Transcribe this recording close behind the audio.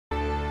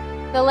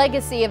The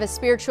legacy of a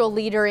spiritual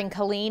leader in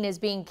Killeen is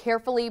being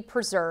carefully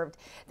preserved.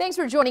 Thanks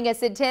for joining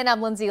us at 10.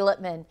 I'm Lindsay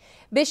Lippman.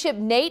 Bishop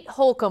Nate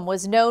Holcomb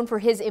was known for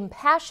his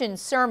impassioned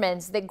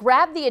sermons that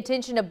grabbed the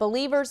attention of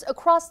believers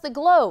across the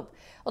globe.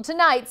 Well,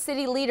 tonight,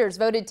 city leaders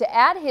voted to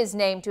add his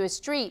name to a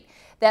street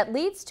that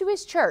leads to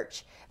his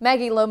church.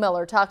 Maggie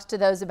Lohmiller talks to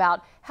those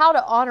about how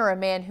to honor a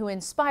man who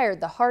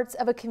inspired the hearts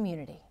of a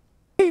community.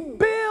 He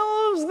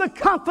builds the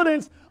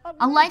confidence.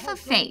 A life of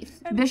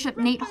faith, Bishop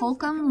Nate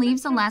Holcomb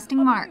leaves a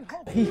lasting mark.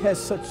 He has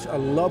such a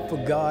love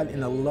for God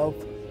and a love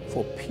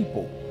for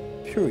people,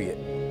 period.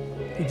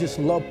 He just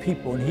loved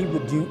people, and he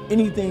would do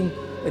anything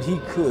that he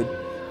could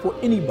for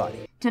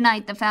anybody.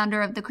 Tonight, the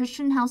founder of the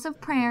Christian House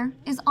of Prayer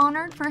is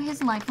honored for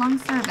his lifelong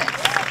service.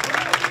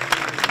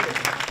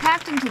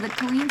 Packed into the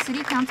Killeen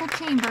City Council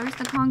chambers,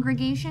 the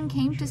congregation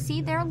came to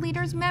see their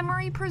leader's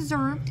memory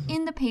preserved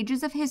in the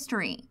pages of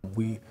history.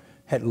 We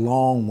had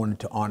long wanted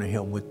to honor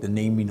him with the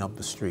naming of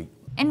the street.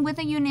 And with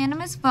a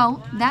unanimous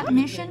vote, that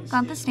mission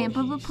got the stamp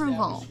of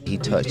approval. He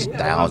touched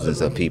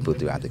thousands of people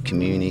throughout the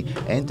community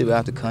and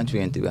throughout the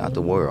country and throughout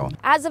the world.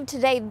 As of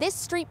today, this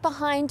street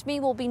behind me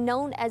will be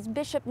known as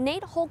Bishop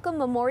Nate Holcomb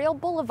Memorial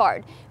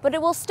Boulevard, but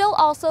it will still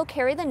also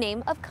carry the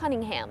name of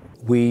Cunningham.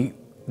 We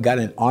got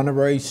an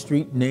honorary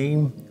street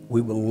name.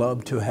 We would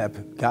love to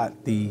have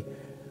got the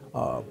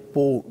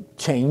full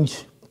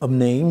change of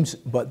names,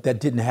 but that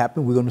didn't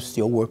happen. We're going to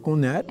still work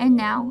on that. And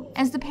now,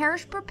 as the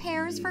parish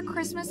prepares for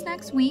Christmas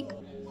next week,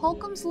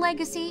 Holcomb's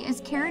legacy is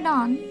carried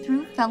on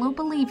through fellow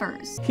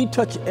believers. He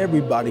touched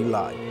everybody's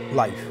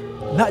life,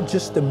 not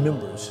just the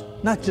members,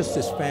 not just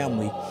his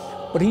family,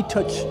 but he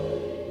touched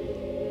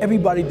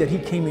everybody that he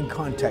came in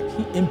contact.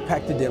 He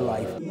impacted their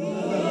life.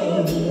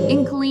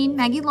 In Killeen,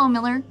 Maggie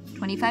Lohmiller,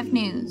 25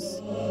 News.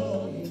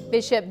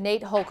 Bishop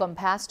Nate Holcomb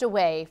passed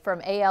away from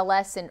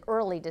ALS in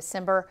early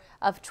December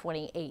of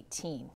 2018.